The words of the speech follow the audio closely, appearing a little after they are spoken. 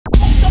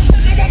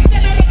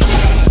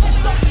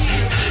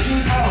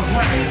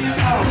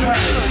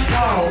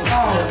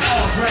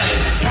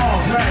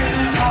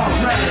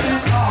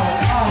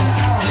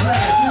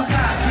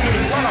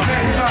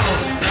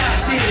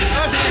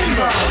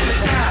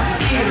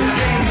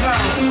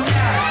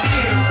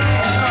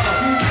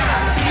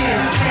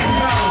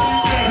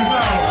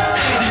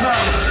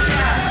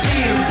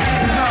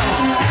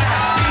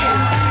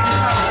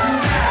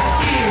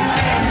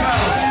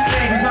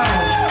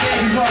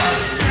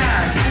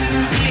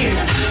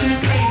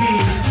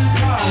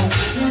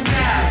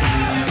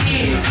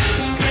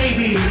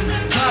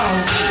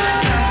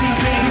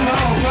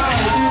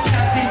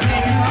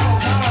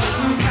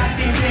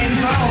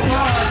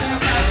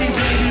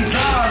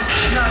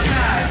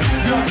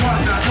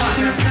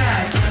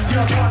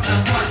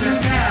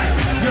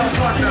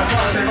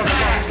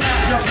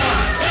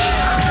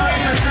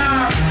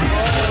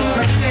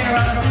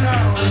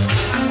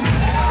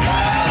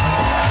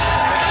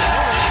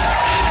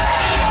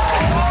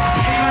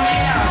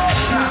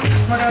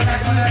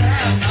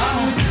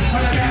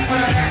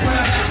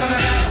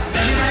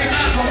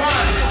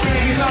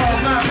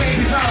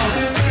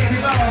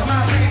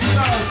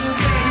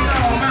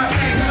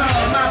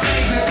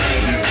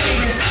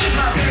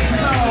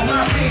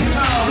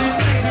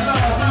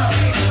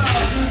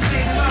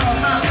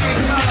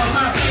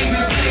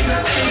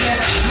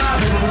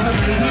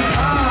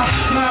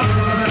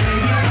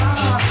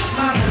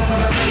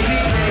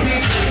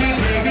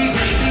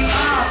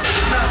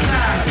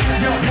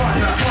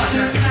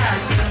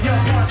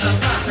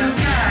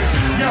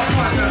Yo,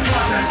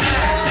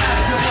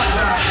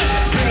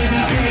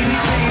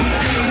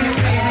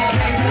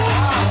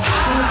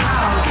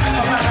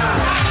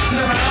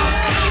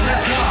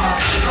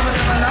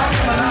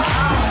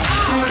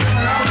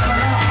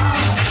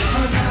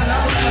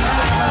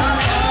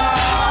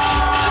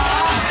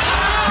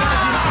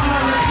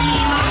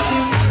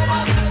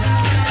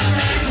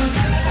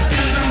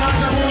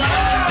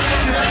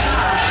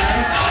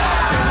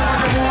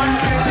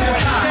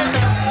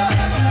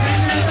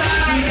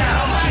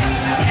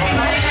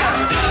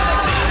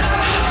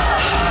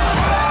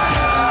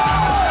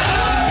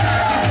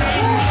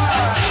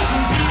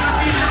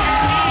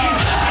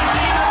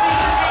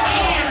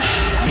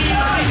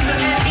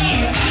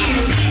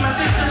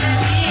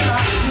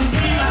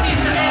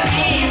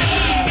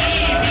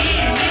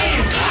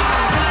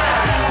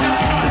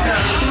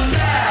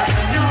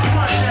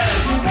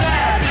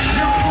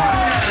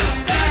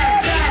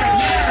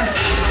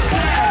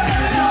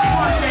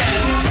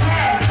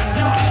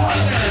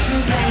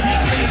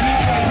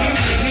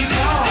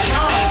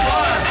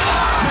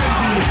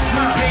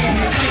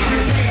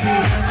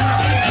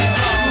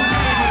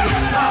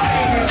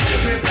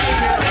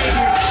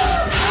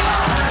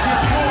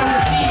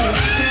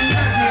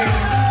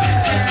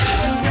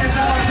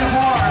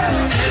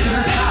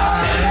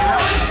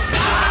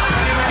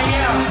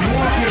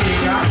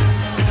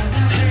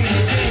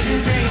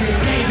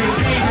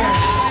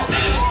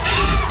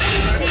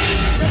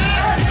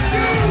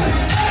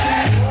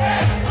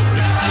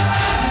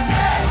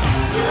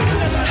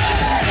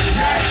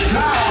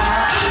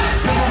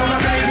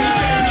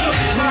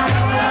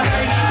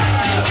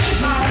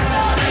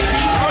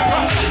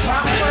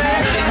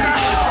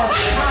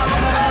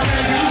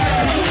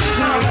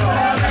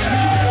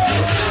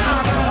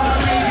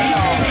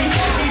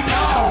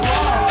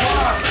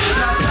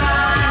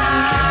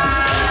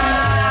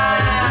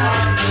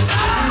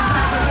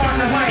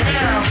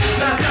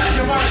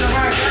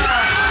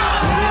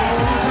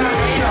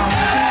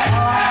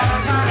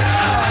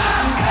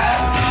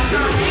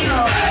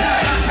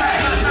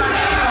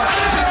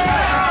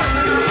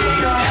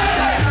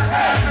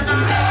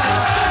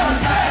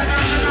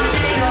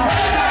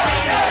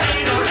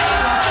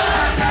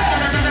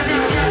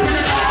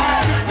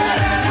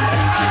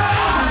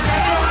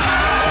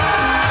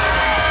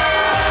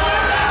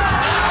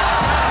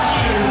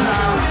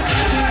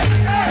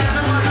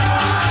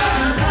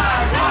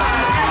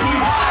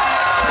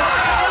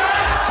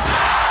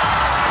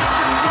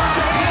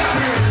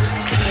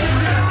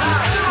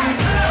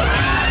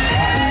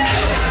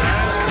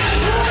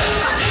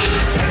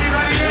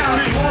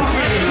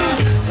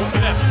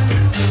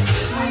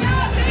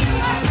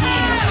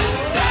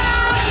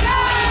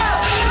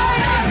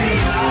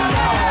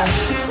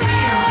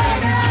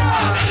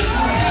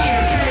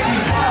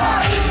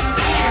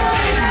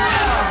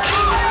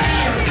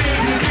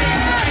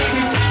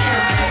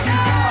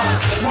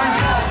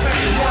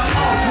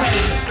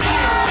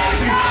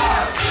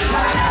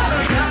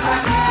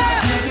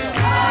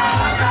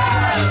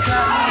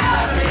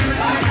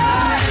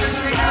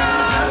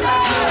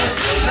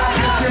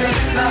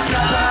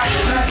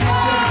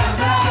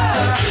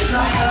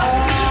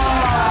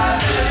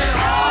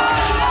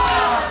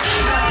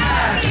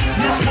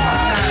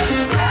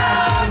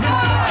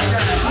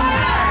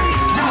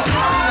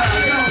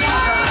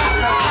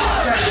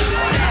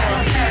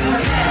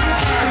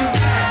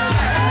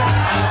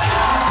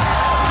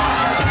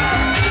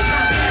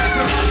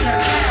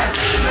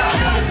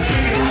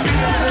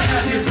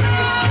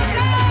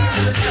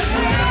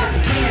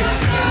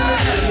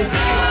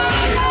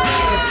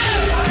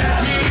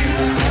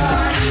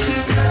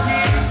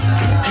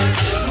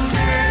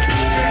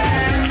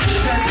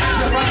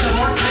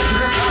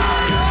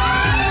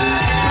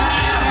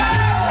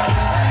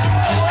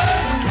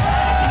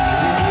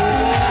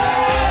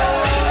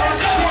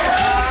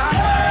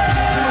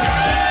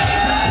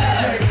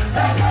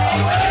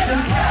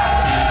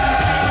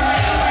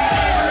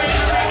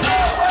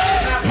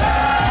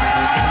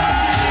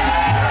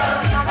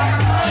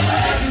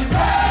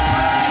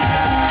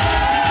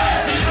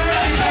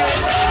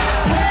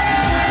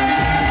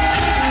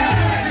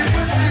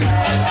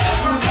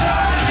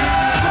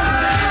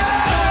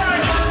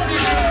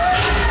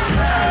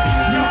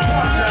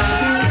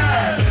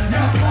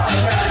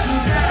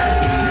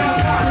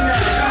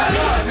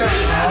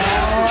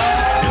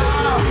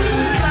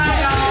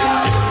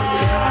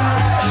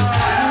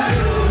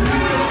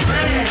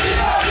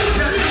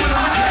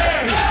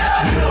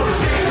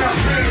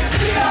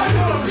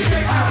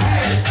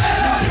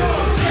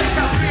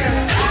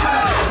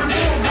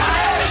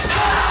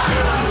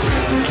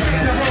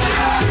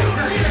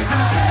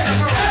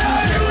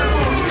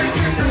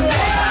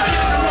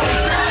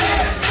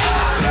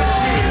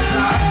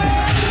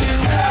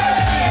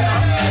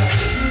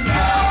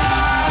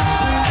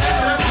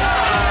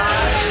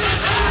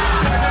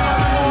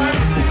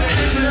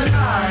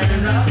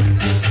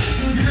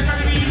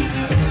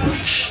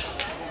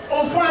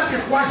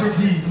 j'ai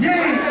dit. Yeah!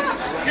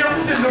 Et en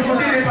plus, c'est de l'autre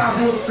côté, les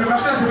pardons. Le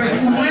machin, c'est pas ici.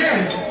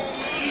 Ouvrez!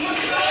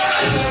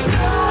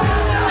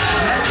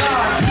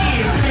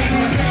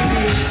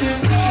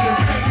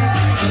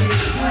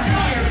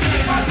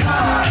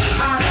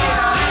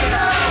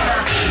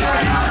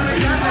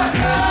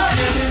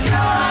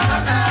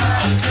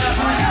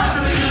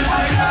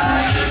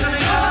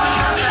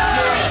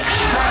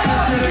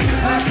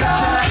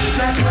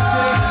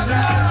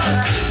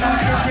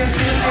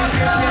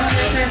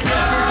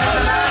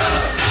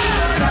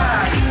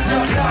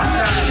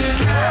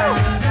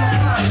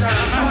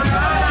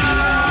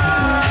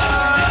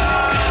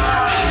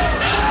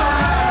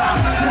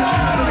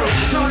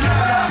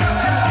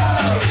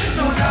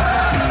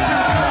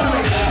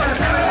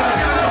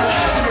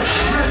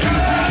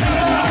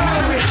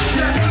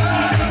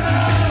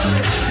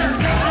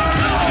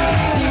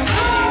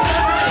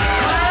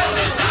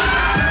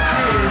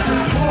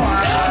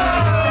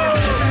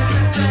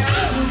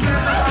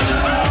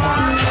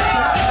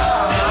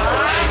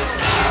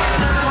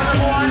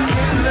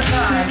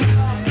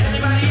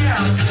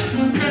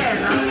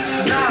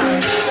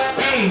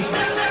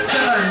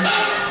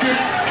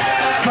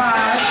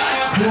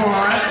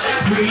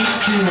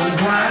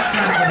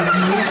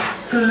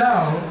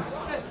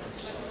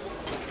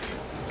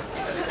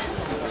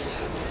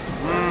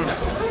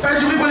 Faites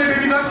du bruit pour les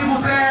bébés, s'il vous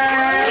plaît.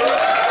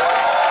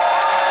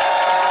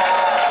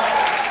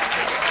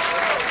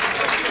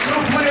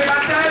 Donc pour les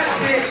battles,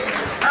 c'est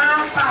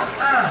un par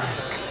un.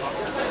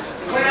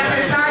 On a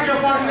fait tag de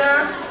partner.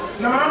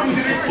 Normalement, vous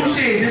devez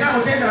toucher. Déjà,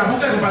 au test, c'est la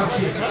boucle, vous ne pas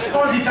toucher.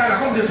 Quand on dit tag,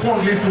 comme vous êtes trop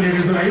anglais sur les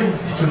réseaux, là, il y a une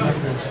petite chose à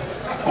faire.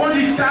 Quand on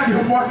dit tag de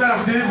partner,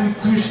 vous devez vous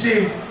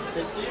toucher.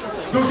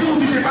 Donc si vous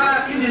ne touchez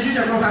pas, une des juges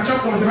qui commence à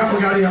choc, commencez pas à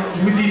regarder. Hein.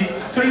 Je vous dis,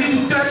 so you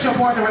need to touch your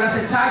partner. When I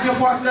say tag your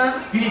partner,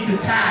 you need to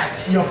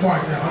tag your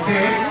partner,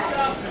 okay?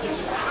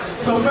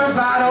 So first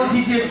battle,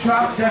 DJ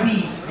drop the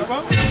beat.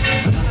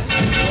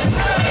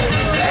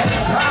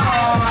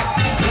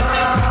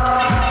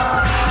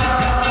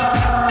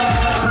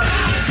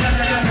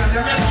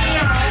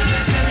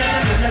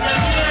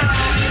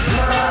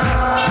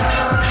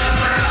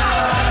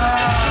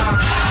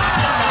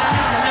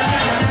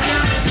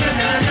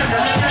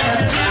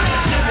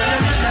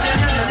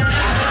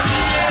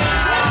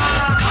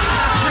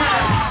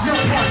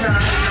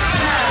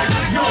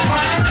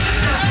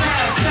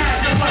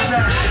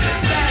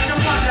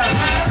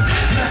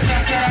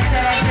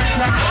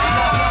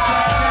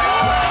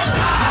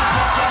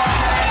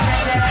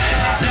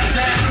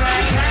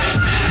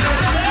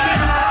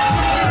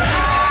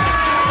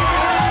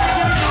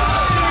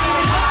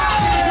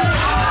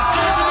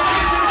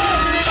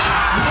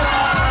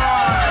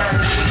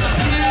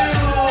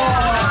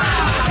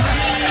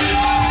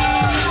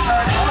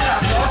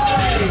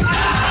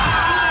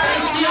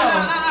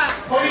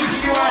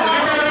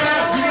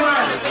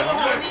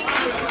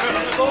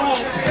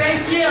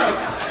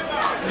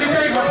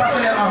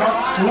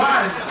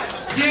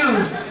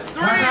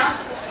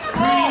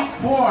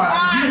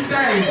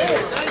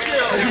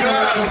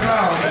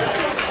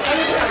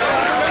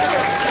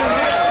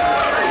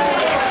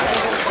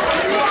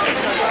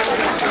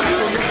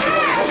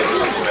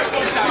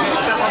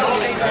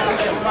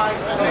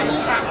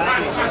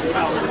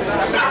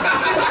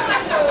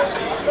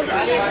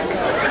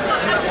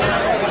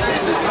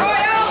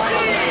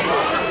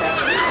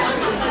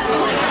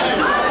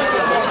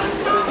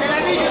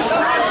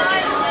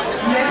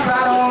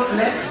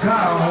 Let's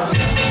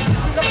go.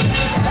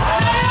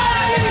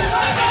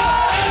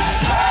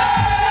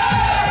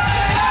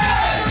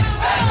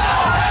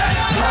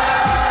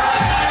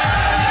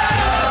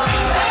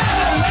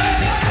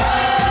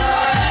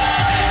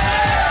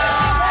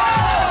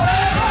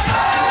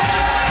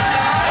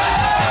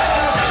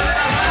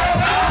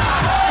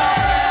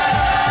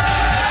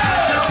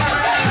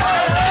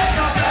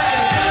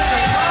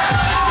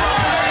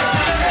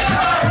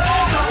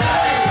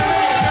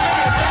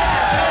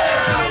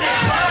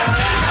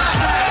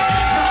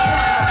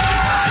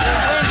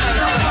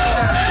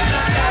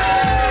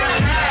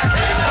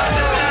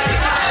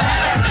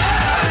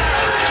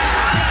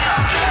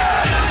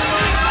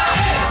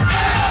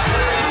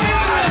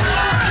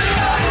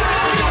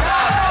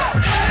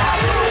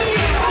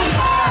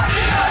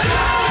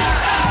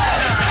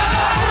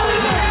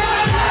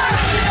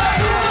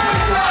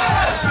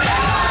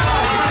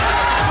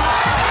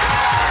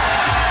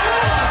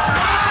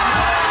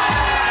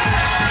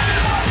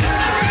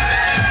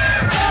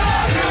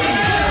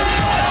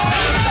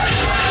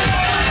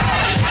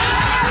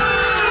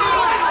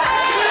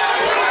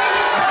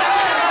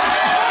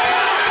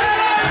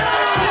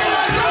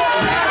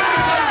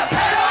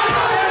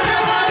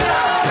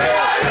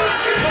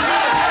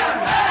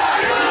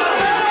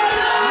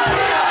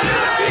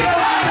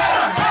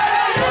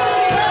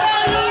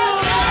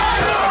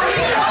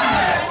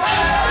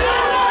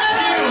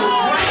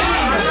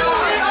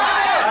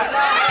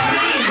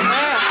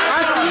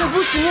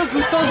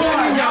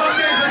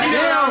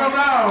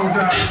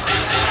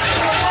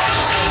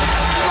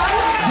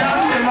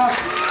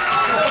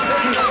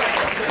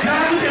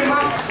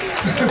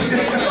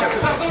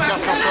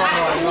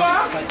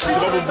 C'est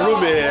pas mon boulot,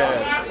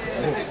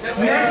 mais...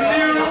 Next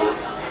to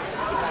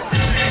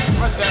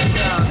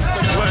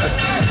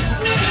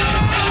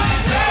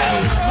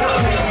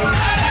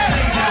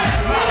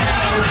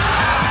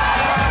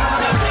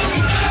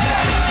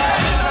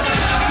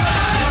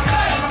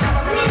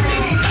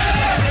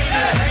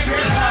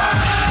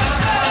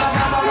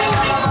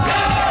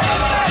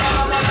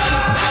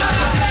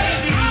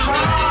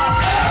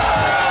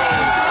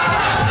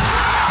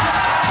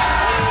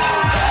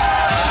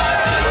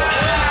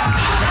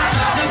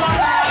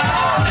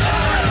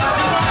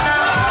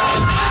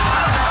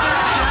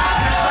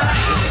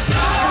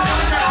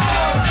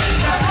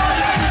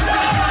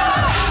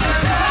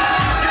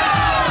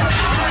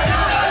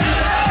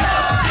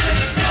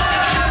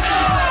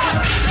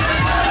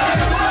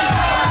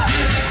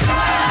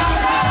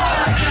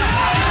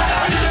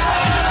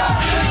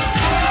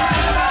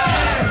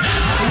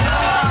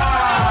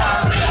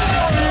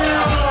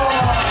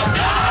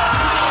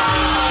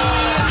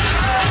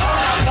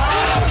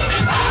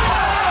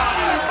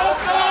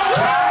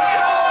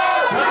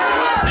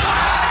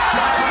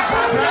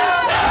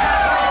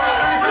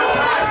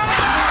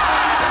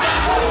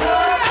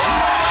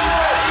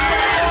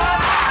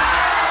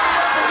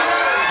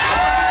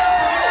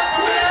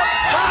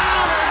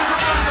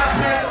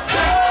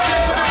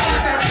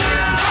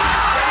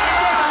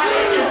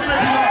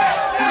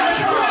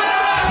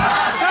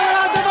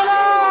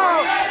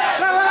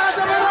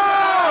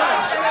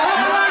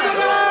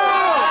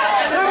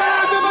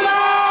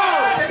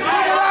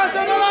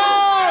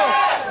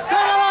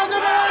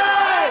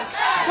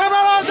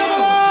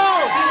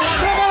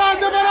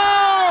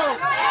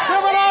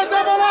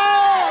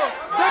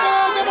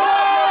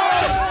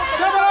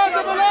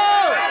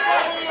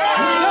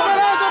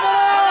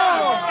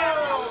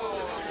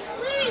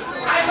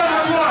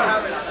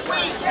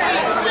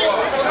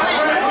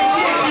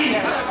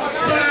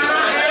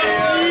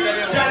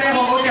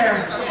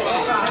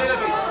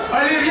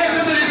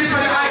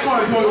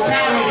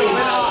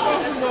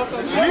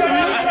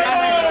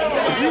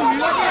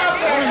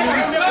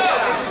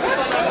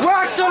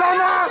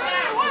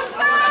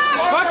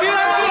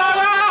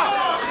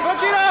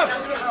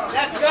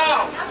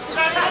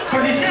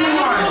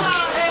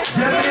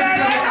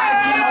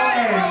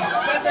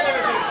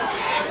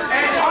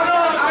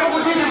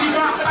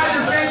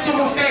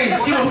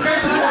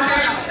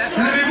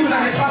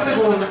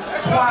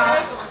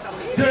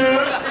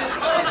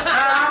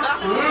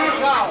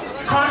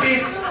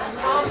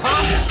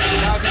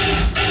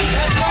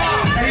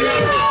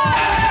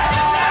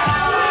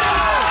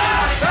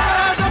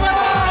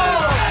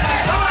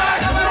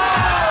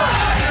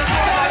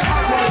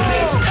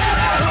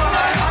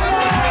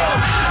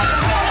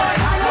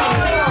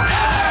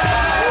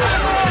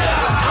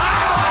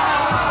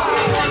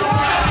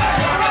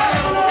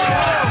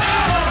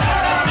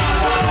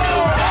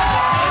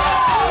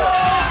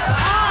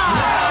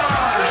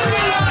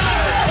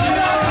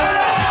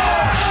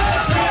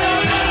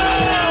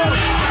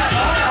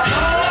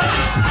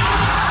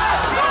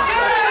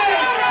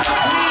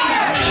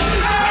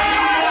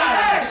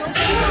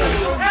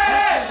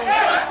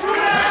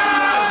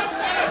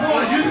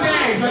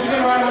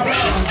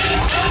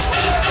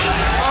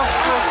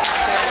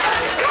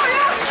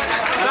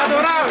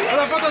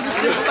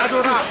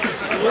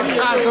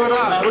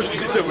Adorable. Moi je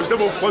suis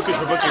tellement froid que je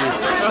peux pas tirer.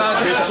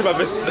 Je vais chercher ma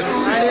veste.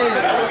 Allez.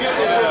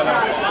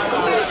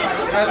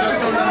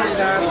 Attention,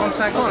 il a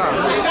 35 ans là.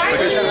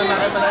 Il a un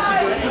arrêt maladie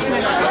de 6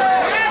 semaines.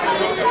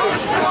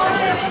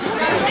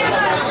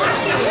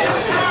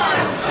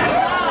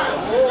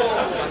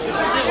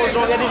 Il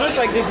y a des gens qui sont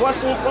avec des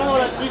boissons pendant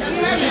la petite.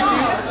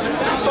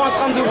 Ils sont en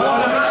train de boire.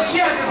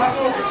 Qui a des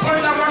boissons?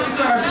 Prenez la boisson,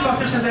 je vais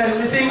sortir chez elle.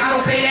 Mais saying, I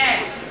don't pay that.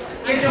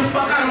 Get your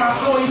fuck out of my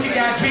floor if you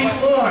got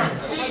drinks on.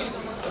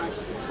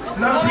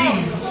 No,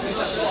 please.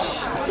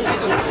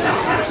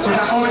 Because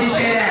I already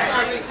said that.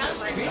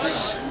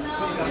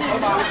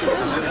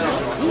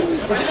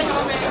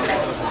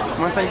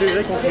 Moins 5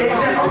 degrés contre le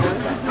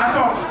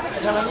attends.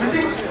 Mais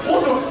c'est...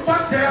 Also,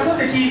 derrière toi,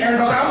 c'est qui? Elle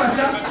va pas avoir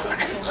la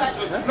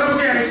non,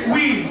 c'est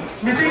oui.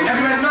 Mais c'est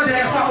maintenant,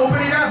 derrière toi,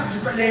 open it up.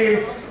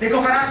 Les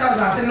coconachas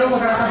là, c'est no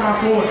coconachas on my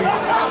floor.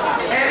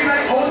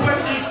 Everybody open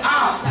it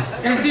up.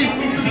 And this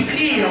needs to be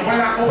clear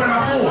when I open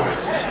my floor.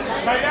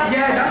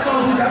 Yeah, that's what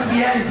we do. That's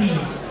reality.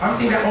 I'm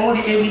saying that all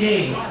day, every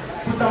day.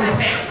 Put some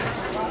respect.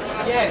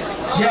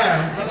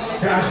 Yeah.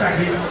 The hashtag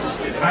is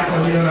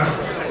icon, you know that.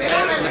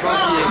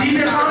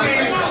 DJ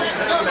comments.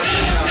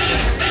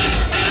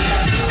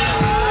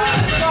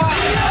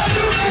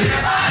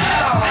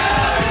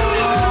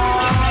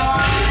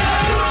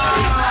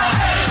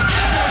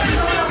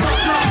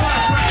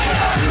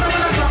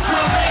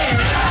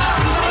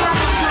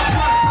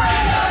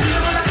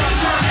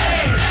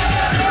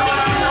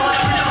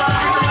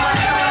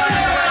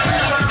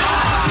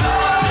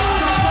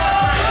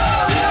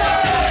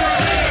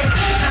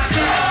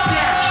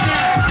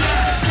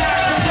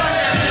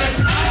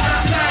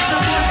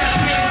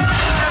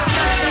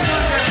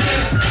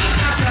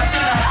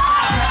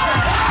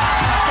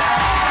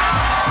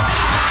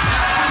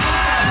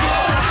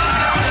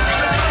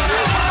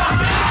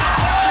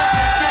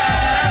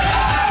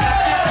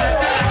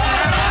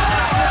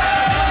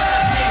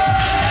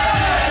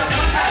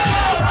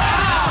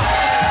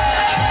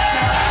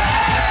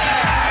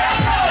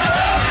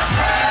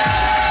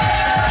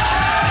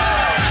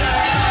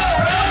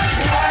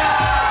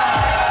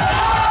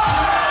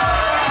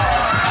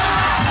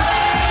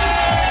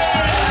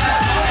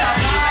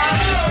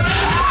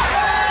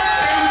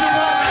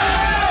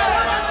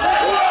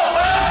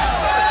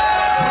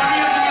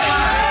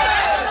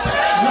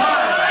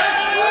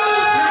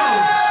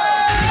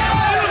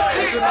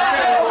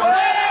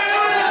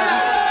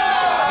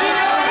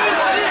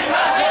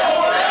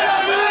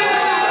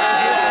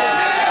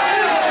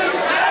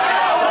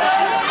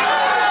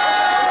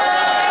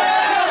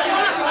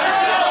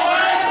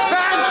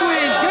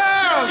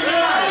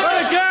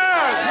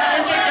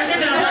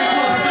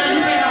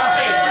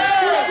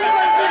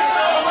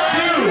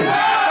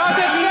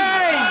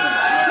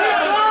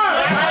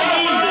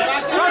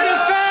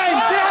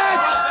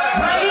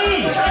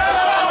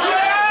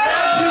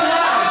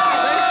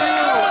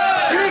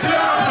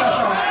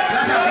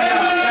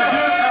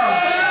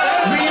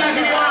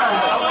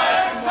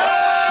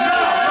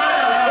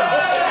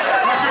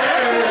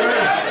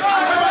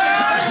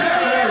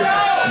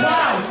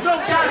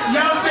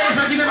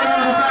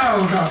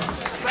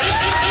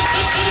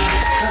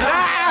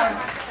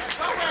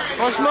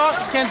 Franchement,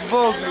 can't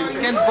vogue,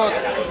 can't bot.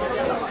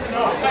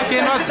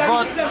 Cannot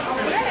bot.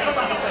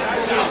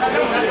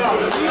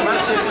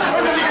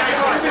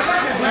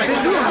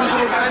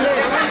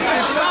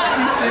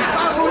 C'est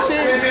pas voté.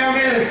 Mais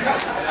oui.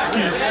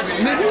 Il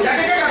y a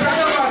quelqu'un qui a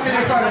perdu par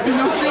téléphone.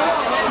 Pinocchio.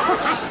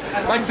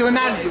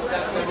 McDonald's.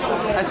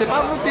 Elle s'est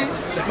pas votée.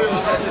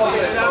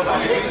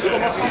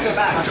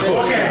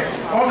 Ok,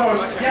 hold on.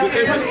 Il y a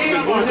quelqu'un qui a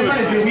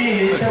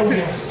perdu.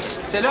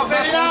 C'est leur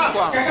patron,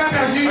 quoi. Quelqu'un a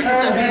perdu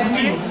un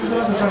Redmi.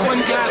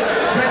 Bonne classe.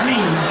 Redmi.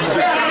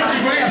 Quelqu'un a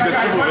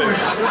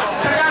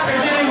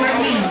perdu un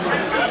Redmi.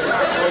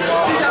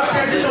 Si tu as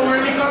perdu ton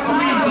Redmi comme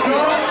oui,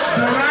 sinon,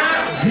 demain,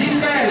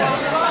 Intel.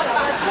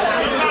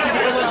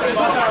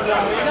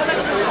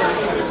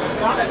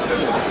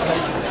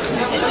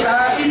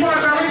 Il faut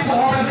un permis pour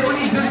remplacer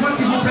Onyx. 2 secondes,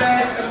 s'il vous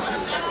plaît.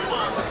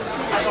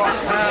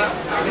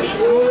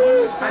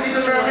 I need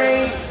the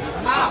mermaids.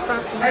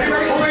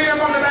 Everybody open it up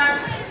from the back.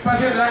 Parce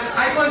que like,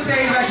 Icon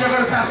says like you're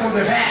going to start from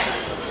the back.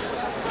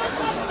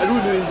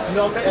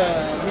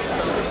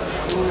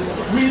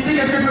 Mystique,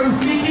 est-ce que tu peux ou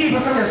Sneaky?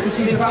 Parce que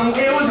c'est pas mon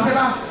héros, je sais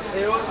pas.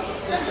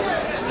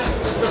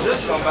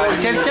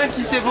 Quelqu'un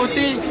qui s'est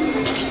voté.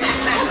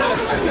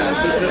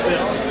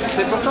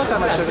 C'est pour toi, ta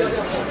ma chevelle.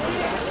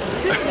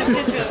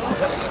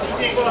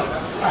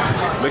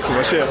 Mec, c'est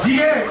ma chère.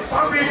 Dis-le,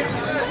 pump it.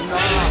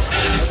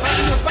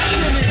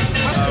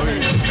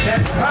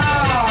 Let's go.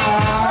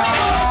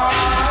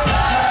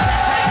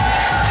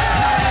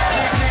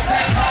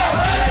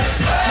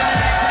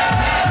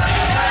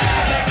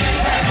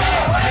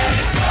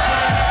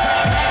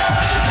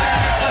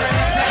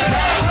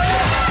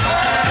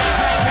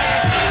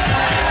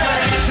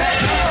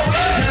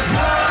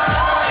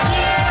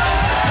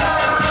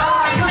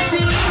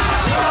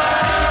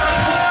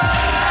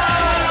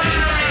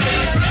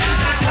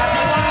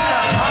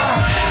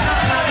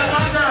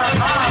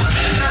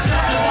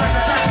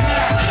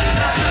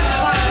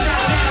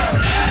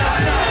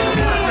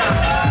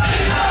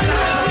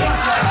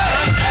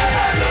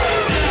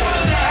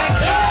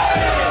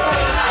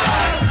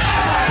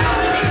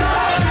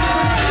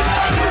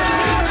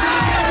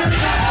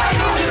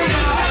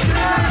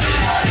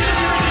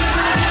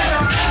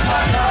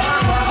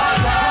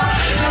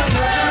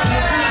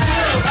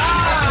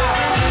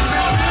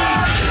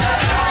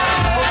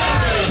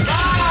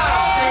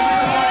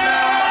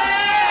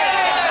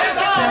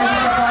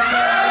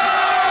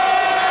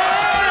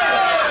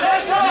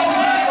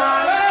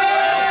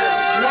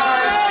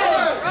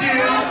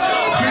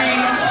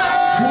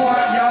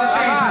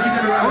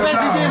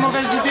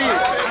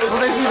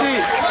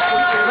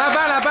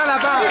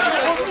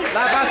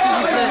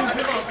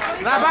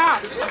 Là-bas.